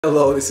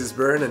Hello, this is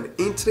Bern, and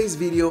in today's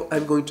video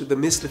I'm going to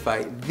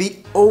demystify the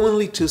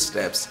only 2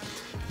 steps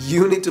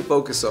you need to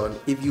focus on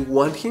if you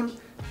want him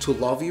to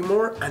love you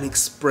more and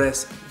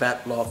express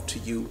that love to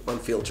you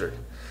unfiltered.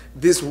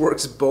 This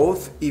works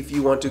both if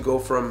you want to go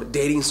from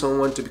dating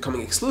someone to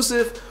becoming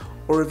exclusive,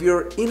 or if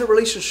you're in a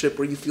relationship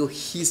where you feel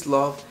his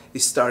love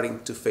is starting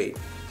to fade.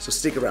 So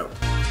stick around.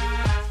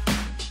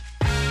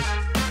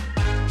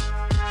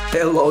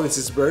 Hello, this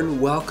is Bern.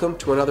 Welcome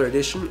to another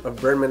edition of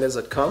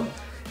BernMendez.com.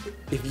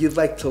 If you'd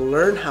like to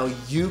learn how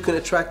you can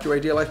attract your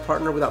ideal life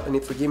partner without the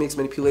need for gimmicks,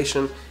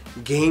 manipulation,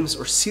 games,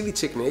 or silly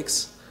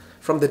techniques,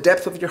 from the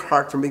depth of your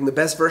heart, from being the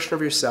best version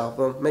of yourself,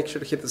 well, make sure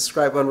to hit the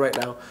subscribe button right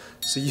now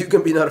so you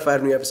can be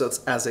notified of new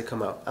episodes as they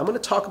come out. I'm going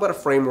to talk about a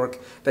framework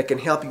that can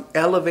help you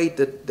elevate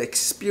the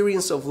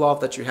experience of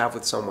love that you have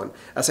with someone.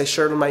 As I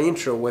shared in my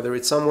intro, whether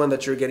it's someone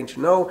that you're getting to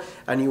know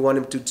and you want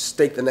him to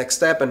take the next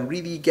step and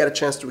really get a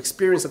chance to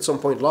experience at some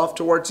point love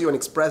towards you and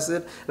express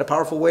it in a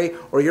powerful way,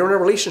 or you're in a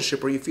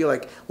relationship where you feel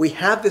like we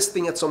have this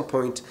thing at some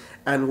point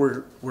and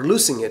we're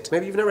losing it.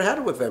 Maybe you've never had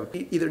it with them.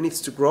 It either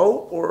needs to grow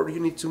or you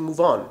need to move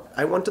on.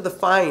 I want to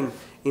define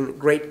in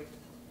great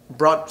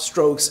broad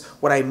strokes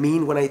what I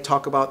mean when I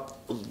talk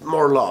about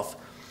more love.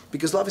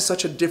 Because love is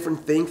such a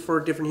different thing for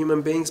different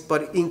human beings,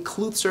 but it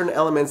includes certain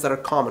elements that are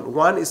common.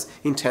 One is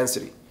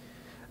intensity.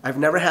 I've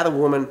never had a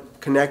woman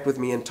connect with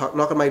me and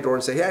knock on my door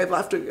and say, hey, I'd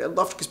love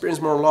to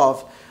experience more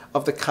love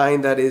of the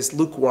kind that is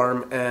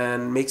lukewarm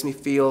and makes me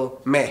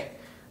feel meh.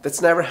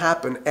 That's never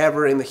happened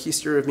ever in the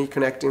history of me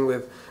connecting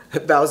with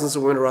thousands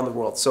of women around the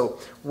world. So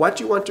what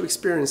you want to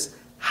experience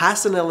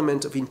has an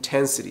element of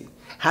intensity,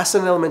 has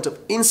an element of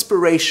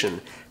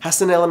inspiration,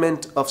 has an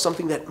element of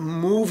something that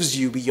moves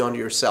you beyond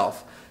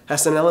yourself,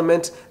 has an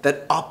element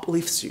that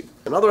uplifts you.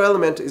 Another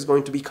element is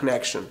going to be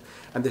connection.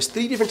 And there's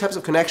 3 different types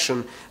of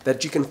connection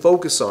that you can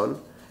focus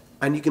on,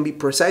 and you can be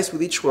precise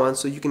with each one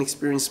so you can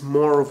experience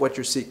more of what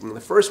you're seeking.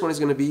 The first one is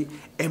going to be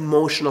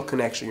emotional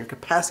connection, your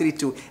capacity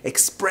to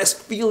express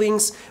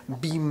feelings,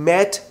 be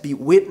met, be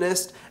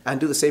witnessed, and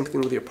do the same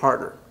thing with your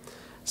partner.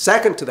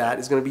 Second to that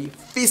is going to be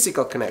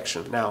physical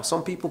connection. Now,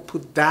 some people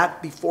put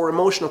that before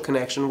emotional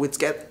connection, which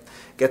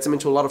gets them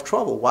into a lot of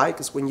trouble. Why?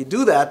 Because when you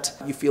do that,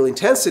 you feel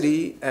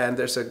intensity, and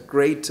there's a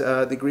great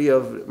degree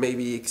of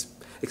maybe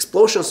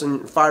explosions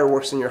and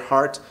fireworks in your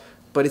heart,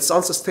 but it's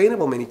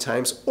unsustainable many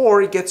times,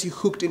 or it gets you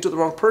hooked into the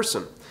wrong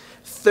person.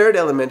 Third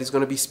element is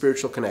going to be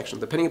spiritual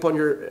connection. Depending upon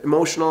your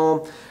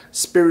emotional,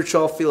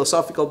 spiritual,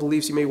 philosophical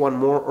beliefs, you may want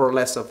more or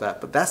less of that.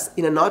 But that's,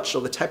 in a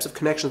nutshell, the types of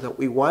connections that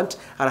we want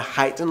at a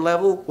heightened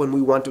level when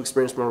we want to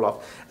experience more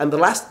love. And the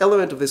last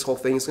element of this whole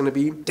thing is going to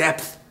be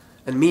depth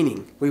and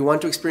meaning. We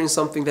want to experience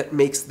something that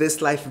makes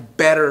this life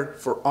better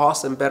for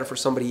us and better for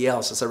somebody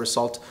else as a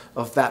result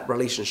of that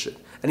relationship.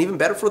 And even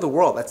better for the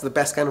world. That's the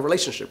best kind of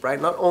relationship,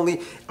 right? Not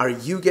only are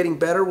you getting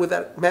better with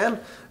that man,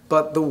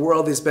 but the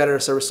world is better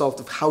as a result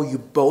of how you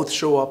both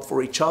show up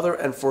for each other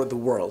and for the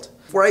world.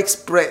 Before I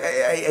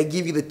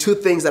give you the 2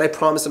 things that I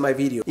promised in my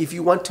video. If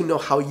you want to know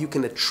how you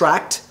can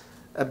attract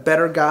a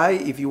better guy,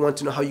 if you want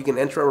to know how you can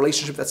enter a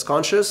relationship that's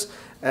conscious,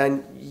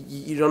 and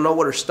you don't know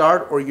where to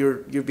start, or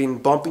you've been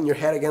bumping your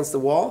head against the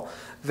wall,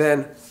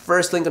 then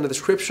first link in the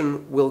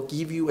description will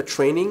give you a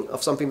training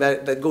of something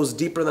that goes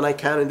deeper than I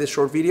can in this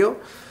short video.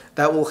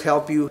 That will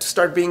help you to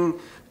start being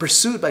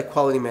pursued by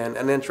quality men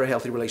and enter a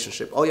healthy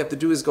relationship. All you have to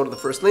do is go to the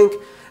first link,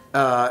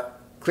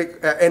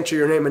 enter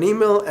your name and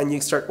email, and you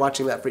can start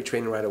watching that free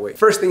training right away.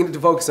 First thing you need to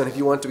focus on if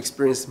you want to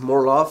experience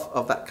more love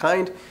of that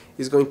kind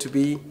is going to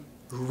be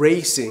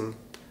raising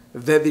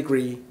the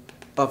degree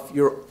of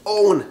your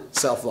own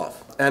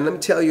self-love. And let me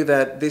tell you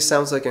that this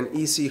sounds like an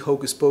easy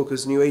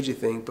hocus-pocus new agey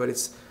thing, but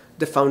it's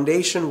the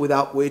foundation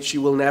without which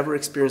you will never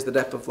experience the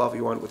depth of love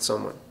you want with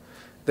someone.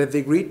 The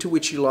degree to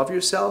which you love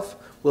yourself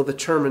will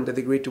determine the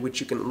degree to which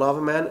you can love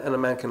a man and a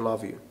man can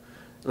love you.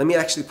 Let me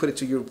actually put it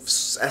to you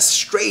as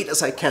straight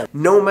as I can.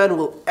 No man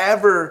will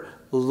ever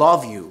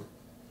love you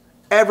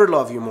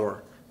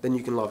more than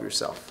you can love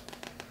yourself.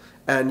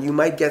 And you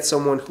might get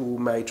someone who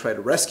might try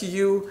to rescue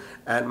you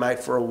and might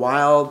for a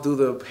while do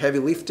the heavy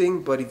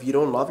lifting, but if you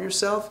don't love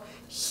yourself,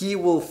 he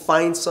will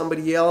find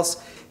somebody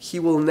else. He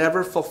will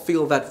never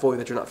fulfill that void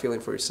that you're not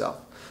feeling for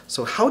yourself.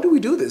 So how do we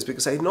do this?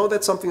 Because I know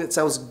that's something that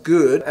sounds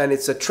good and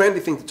it's a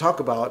trendy thing to talk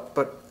about,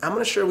 but I'm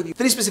going to share with you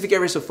 3 specific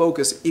areas of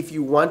focus if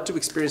you want to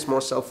experience more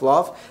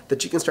self-love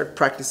that you can start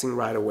practicing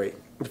right away.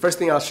 The first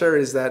thing I'll share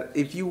is that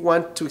if you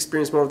want to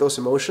experience more of those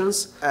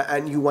emotions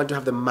and you want to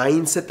have the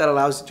mindset that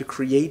allows you to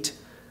create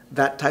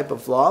that type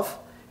of love,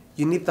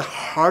 you need the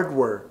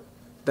hardware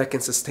that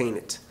can sustain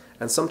it.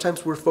 And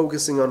sometimes we're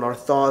focusing on our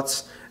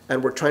thoughts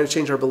and we're trying to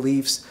change our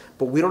beliefs,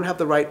 but we don't have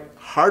the right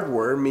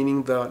hardware,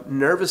 meaning the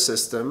nervous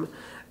system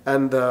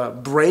and the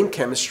brain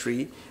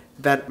chemistry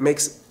that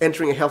makes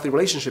entering a healthy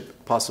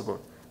relationship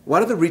possible.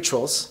 What are the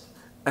rituals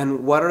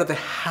and what are the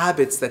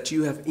habits that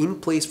you have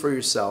in place for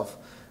yourself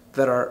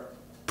that are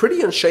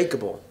pretty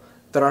unshakable,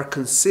 that are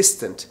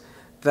consistent,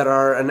 that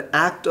are an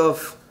act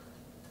of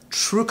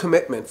true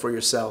commitment for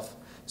yourself,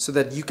 so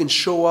that you can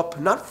show up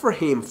not for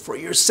him, for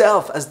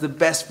yourself as the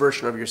best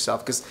version of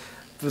yourself? Because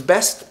The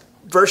best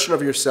version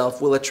of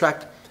yourself will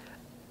attract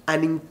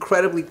an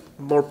incredibly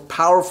more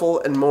powerful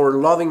and more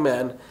loving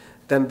man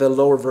than the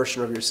lower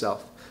version of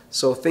yourself.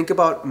 So think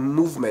about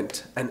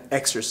movement and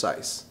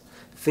exercise.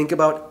 Think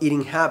about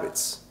eating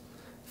habits.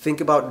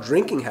 Think about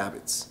drinking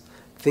habits.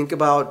 Think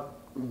about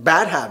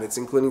bad habits,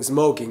 including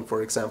smoking,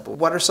 for example.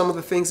 What are some of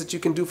the things that you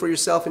can do for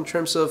yourself in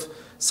terms of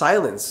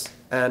silence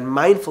and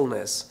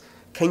mindfulness?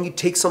 Can you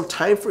take some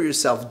time for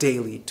yourself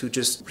daily to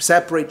just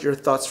separate your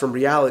thoughts from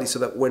reality so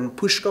that when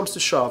push comes to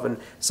shove and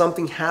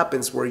something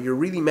happens where you're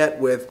really met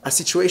with a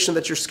situation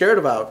that you're scared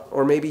about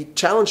or maybe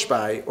challenged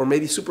by or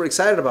maybe super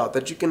excited about,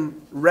 that you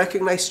can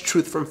recognize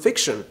truth from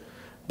fiction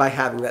by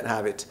having that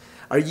habit?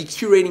 Are you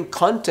curating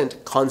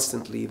content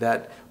constantly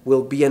that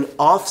will be an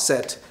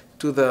offset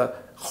to the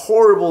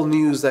horrible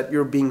news that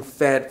you're being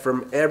fed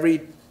from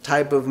every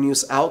type of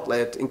news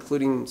outlet,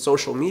 including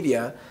social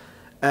media,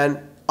 and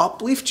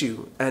uplift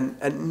you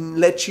and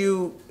let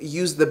you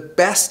use the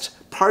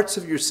best parts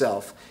of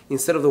yourself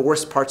instead of the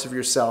worst parts of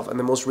yourself and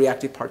the most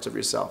reactive parts of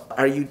yourself?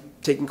 Are you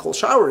taking cold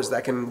showers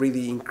that can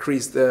really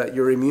increase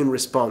your immune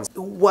response?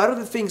 What are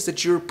the things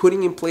that you're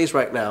putting in place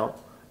right now,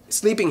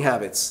 sleeping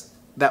habits,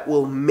 that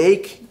will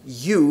make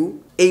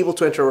you able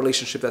to enter a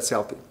relationship that's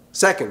healthy?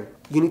 Second,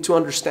 you need to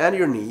understand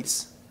your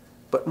needs.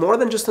 But more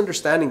than just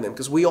understanding them,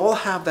 because we all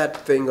have that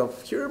thing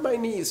of, here are my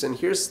needs, and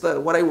here's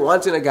what I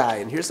want in a guy,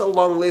 and here's a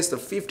long list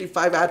of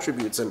 55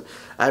 attributes. And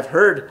I've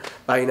heard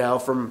by now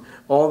from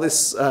all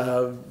these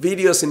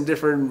videos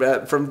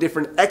from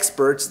different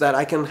experts that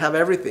I can have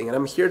everything. And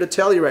I'm here to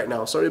tell you right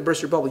now, sorry to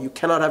burst your bubble, you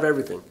cannot have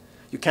everything.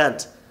 You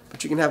can't.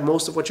 But you can have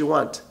most of what you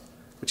want,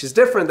 which is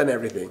different than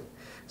everything.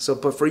 So,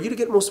 but for you to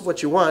get most of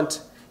what you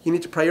want, you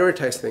need to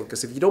prioritize things.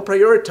 Because if you don't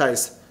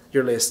prioritize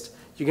your list,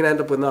 you're going to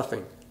end up with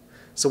nothing.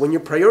 So when you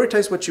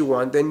prioritize what you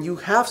want, then you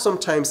have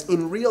sometimes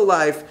in real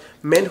life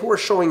men who are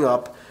showing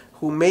up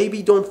who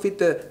maybe don't fit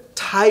the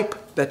type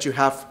that you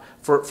have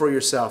for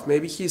yourself.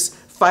 Maybe he's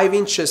 5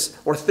 inches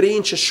or 3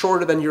 inches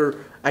shorter than your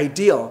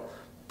ideal,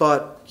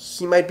 but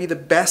he might be the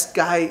best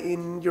guy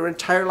in your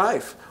entire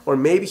life. Or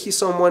maybe he's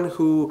someone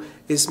who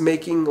is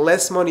making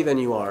less money than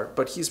you are,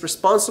 but he's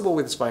responsible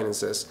with his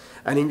finances.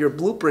 And in your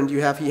blueprint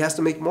he has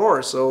to make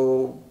more.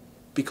 So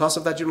because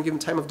of that, you don't give him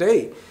time of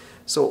day.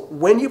 So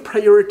when you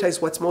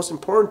prioritize what's most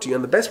important to you,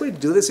 and the best way to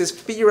do this is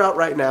figure out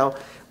right now,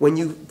 when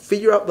you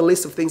figure out the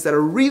list of things that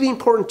are really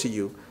important to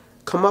you,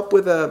 come up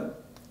with an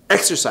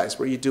exercise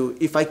where you do,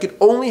 if I could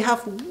only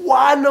have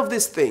one of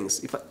these things,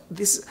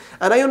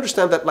 and I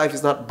understand that life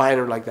is not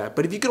binary like that,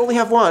 but if you could only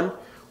have one,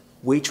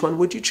 which one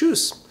would you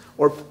choose?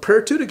 Or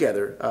pair two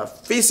together,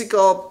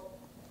 physical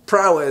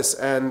prowess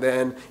and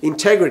then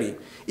integrity.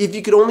 If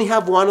you could only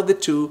have one of the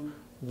two,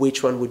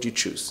 which one would you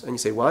choose? And you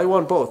say, well, I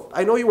want both.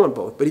 I know you want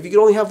both, but if you could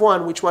only have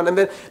one, which one? And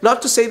then,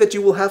 not to say that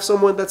you will have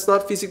someone that's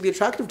not physically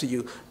attractive to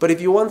you, but if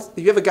you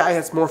have a guy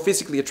that's more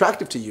physically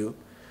attractive to you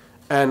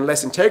and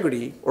less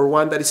integrity, or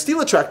one that is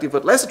still attractive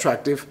but less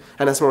attractive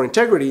and has more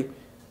integrity,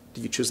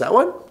 do you choose that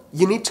one?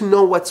 You need to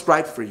know what's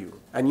right for you,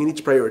 and you need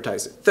to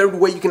prioritize it. Third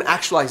way you can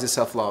actualize this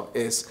self-love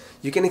is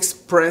you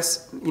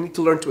need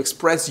to learn to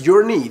express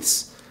your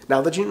needs, now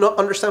that you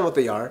understand what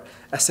they are,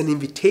 as an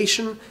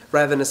invitation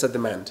rather than as a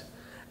demand.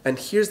 And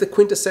here's the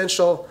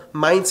quintessential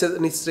mindset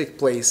that needs to take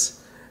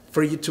place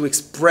for you to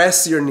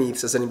express your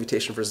needs as an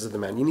invitation versus a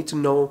demand. You need to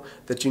know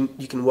that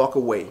you can walk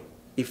away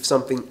if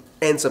something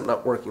ends up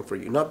not working for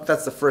you. Not that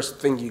that's the first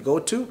thing you go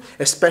to,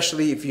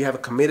 especially if you have a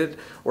committed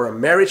or a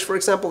marriage, for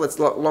example, that's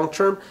long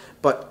term.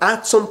 But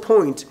at some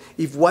point,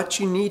 if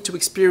what you need to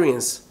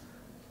experience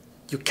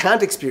you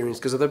can't experience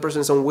because the other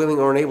person is unwilling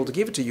or unable to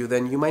give it to you,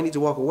 then you might need to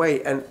walk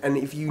away. And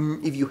if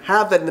you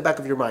have that in the back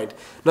of your mind,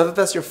 not that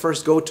that's your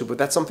first go-to, but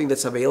that's something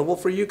that's available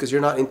for you because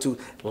you're not into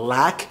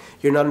lack,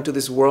 you're not into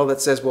this world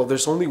that says, well,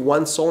 there's only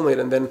one soulmate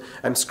and then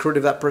I'm screwed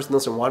if that person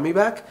doesn't want me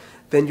back,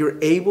 then you're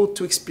able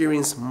to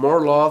experience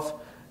more love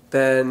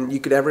than you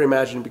could ever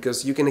imagine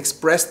because you can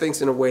express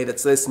things in a way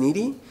that's less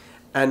needy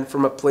and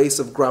from a place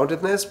of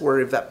groundedness where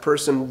if that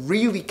person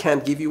really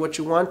can't give you what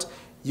you want,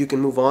 you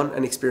can move on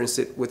and experience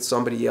it with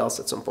somebody else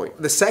at some point.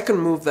 The second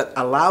move that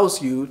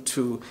allows you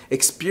to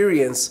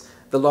experience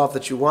the love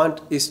that you want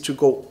is to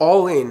go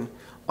all in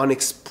on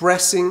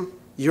expressing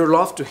your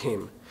love to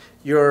him,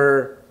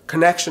 your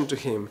connection to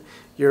him,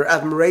 your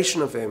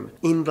admiration of him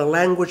in the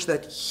language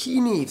that he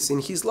needs, in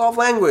his love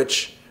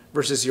language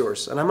versus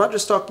yours. And I'm not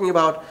just talking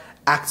about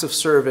acts of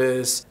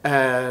service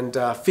and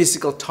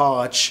physical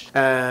touch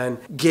and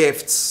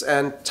gifts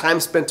and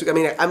time spent together.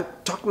 I mean, I'm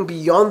talking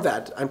beyond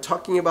that. I'm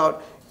talking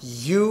about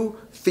you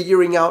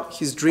figuring out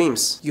his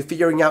dreams, you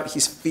figuring out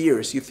his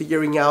fears, you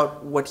figuring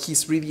out what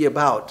he's really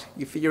about,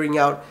 you figuring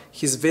out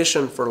his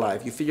vision for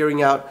life, you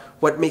figuring out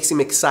what makes him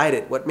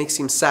excited, what makes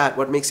him sad,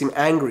 what makes him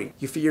angry,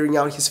 you figuring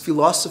out his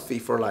philosophy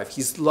for life,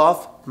 his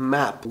love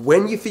map.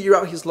 When you figure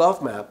out his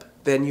love map,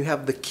 then you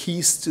have the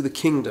keys to the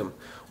kingdom.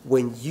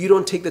 When you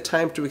don't take the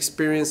time to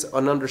experience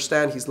and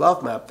understand his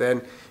love map,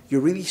 then you're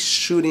really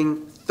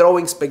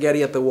throwing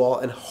spaghetti at the wall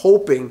and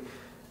hoping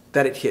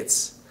that it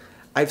hits.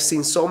 I've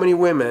seen so many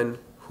women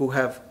who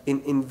have,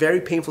 in very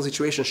painful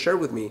situations,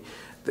 shared with me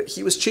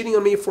he was cheating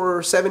on me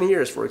for 7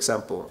 years, for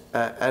example.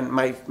 And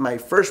my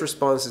first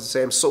response is to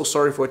say, I'm so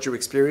sorry for what you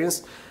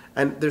experienced.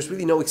 And there's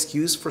really no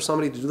excuse for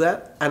somebody to do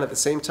that. And at the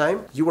same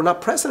time, you were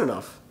not present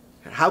enough.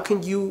 How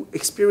can you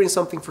experience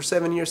something for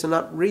 7 years and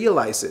not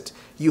realize it?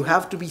 You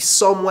have to be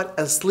somewhat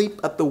asleep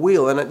at the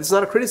wheel. And it's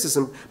not a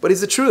criticism, but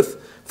it's the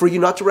truth for you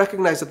not to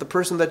recognize that the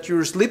person that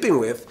you're sleeping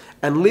with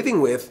and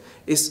living with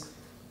is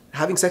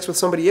having sex with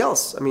somebody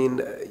else. I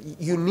mean,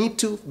 you need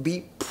to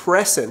be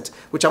present,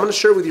 which I'm going to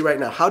share with you right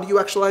now. How do you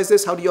actualize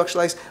this? How do you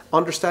actualize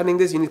understanding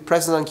this? You need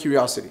presence and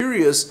curiosity.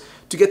 Curious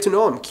to get to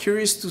know him,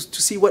 curious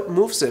to see what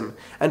moves him,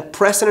 and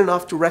present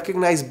enough to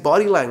recognize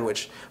body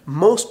language.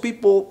 Most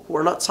people who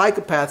are not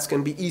psychopaths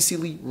can be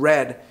easily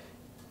read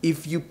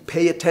if you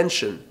pay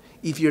attention,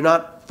 if you're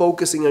not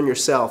focusing on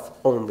yourself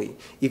only,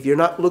 if you're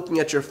not looking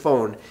at your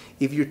phone,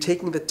 if you're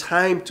taking the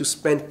time to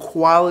spend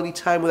quality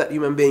time with that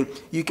human being,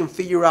 you can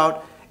figure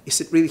out,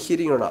 is it really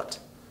hitting or not?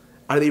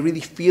 Are they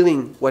really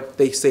feeling what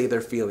they say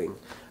they're feeling?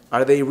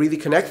 Are they really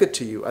connected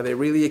to you? Are they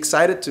really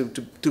excited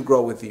to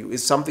grow with you?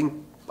 Is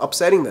something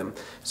upsetting them?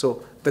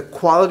 So the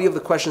quality of the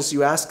questions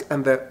you ask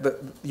and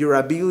your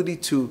ability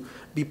to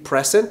be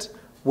present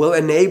will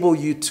enable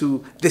you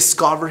to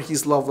discover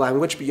his love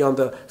language beyond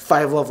the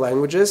 5 love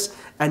languages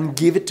and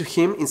give it to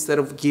him instead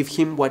of give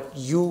him what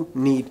you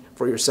need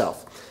for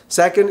yourself.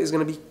 Second is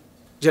going to be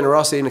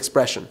generosity and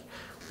expression.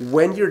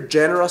 When you're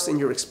generous in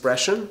your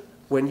expression,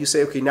 when you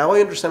say, okay, now I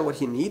understand what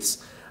he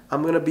needs,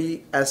 I'm going to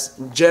be as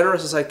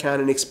generous as I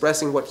can in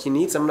expressing what he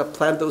needs. I'm going to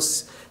plant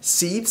those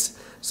seeds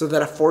so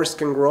that a forest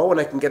can grow and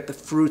I can get the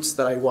fruits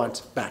that I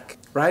want back,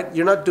 right?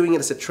 You're not doing it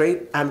as a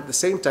trade, and at the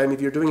same time, if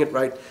you're doing it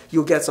right,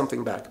 you'll get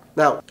something back.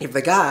 Now, if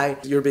the guy,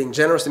 you're being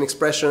generous in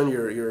expression,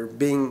 you're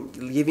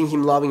giving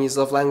him loving his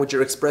love language,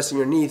 you're expressing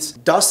your needs,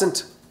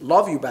 doesn't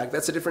love you back,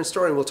 that's a different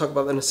story, and we'll talk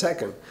about that in a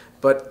second.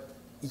 But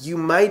you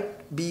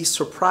might be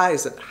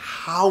surprised at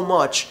how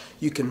much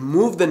you can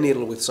move the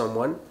needle with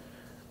someone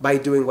by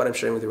doing what I'm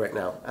sharing with you right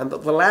now. And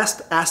the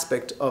last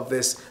aspect of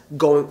this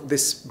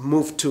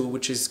move to,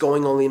 which is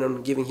going all in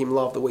on giving him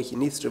love the way he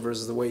needs to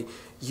versus the way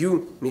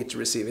you need to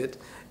receive it,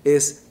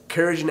 is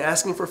courage in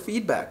asking for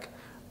feedback.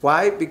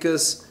 Why?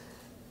 Because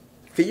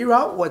figure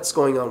out what's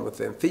going on with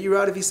him. Figure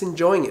out if he's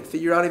enjoying it.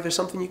 Figure out if there's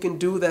something you can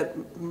do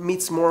that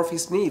meets more of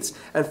his needs.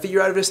 And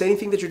figure out if there's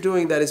anything that you're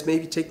doing that is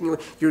maybe taking away,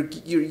 you're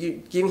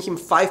giving him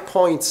 5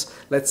 points,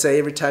 let's say,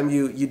 every time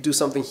you do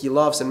something he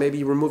loves, and maybe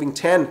you're removing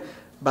 10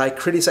 by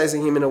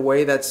criticizing him in a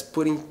way that's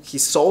putting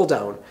his soul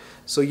down.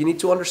 So you need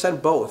to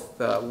understand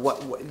both.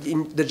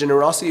 In the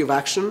generosity of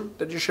action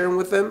that you're sharing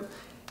with them,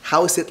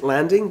 how is it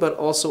landing, but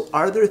also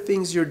are there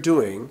things you're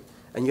doing,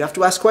 and you have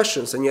to ask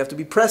questions and you have to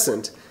be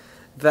present,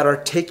 that are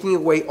taking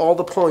away all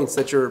the points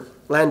that you're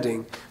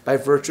landing by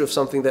virtue of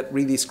something that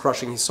really is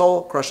crushing his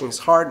soul, crushing his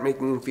heart,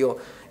 making him feel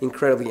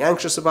incredibly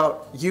anxious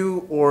about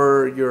you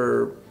or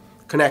your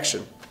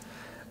connection.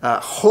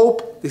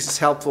 Hope this is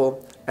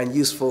helpful and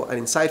useful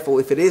and insightful.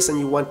 If it is, and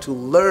you want to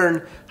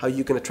learn how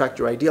you can attract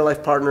your ideal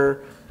life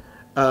partner,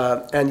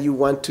 and you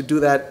want to do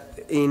that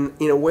in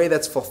a way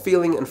that's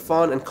fulfilling and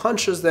fun and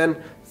conscious, then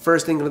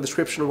first link in the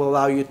description will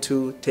allow you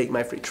to take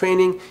my free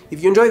training.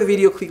 If you enjoyed the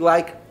video, click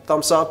like,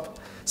 thumbs up,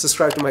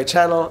 subscribe to my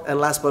channel, and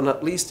last but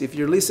not least, if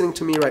you're listening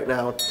to me right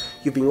now,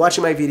 you've been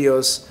watching my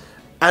videos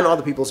and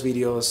other people's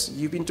videos,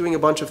 you've been doing a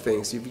bunch of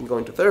things. You've been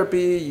going to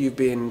therapy, you've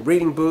been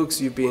reading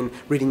books, you've been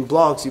reading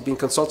blogs, you've been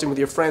consulting with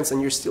your friends,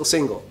 and you're still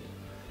single.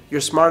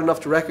 You're smart enough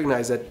to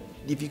recognize that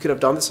if you could have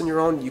done this on your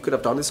own, you could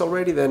have done this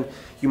already, then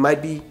you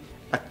might be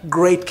a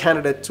great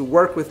candidate to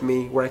work with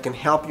me, where I can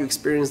help you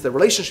experience the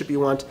relationship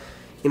you want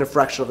in a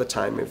fraction of the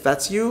time. If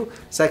that's you,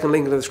 second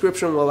link in the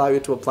description will allow you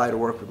to apply to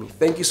work with me.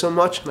 Thank you so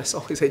much, and as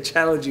always, I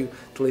challenge you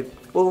to live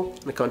a full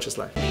and a conscious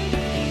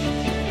life.